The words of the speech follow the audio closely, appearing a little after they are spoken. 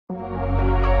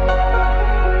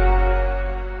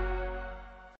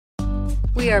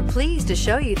We are pleased to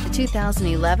show you the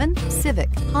 2011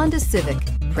 Honda Civic.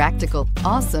 Practical,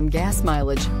 awesome gas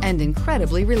mileage, and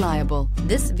incredibly reliable.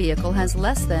 This vehicle has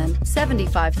less than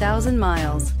 75,000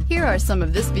 miles. Here are some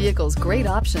of this vehicle's great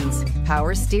options: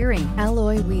 power steering,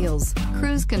 alloy wheels,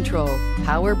 cruise control,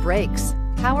 power brakes,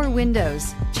 power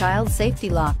windows, child safety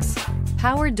locks,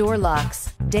 power door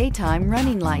locks, daytime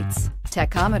running lights,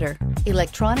 tachometer,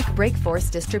 electronic brake force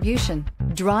distribution.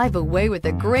 Drive away with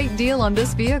a great deal on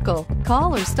this vehicle.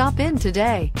 Call or stop in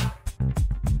today.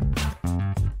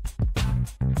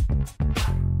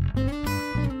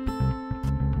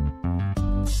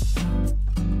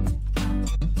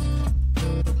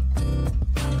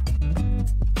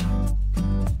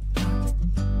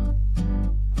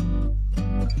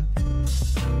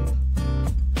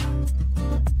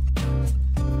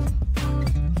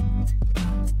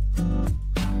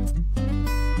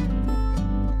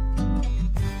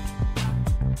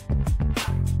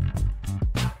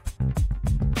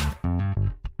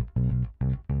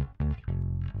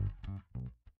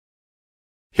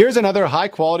 Here's another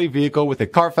high-quality vehicle with a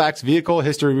Carfax Vehicle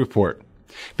History Report.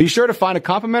 Be sure to find a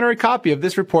complimentary copy of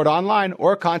this report online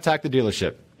or contact the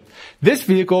dealership. This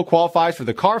vehicle qualifies for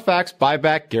the Carfax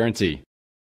Buyback Guarantee.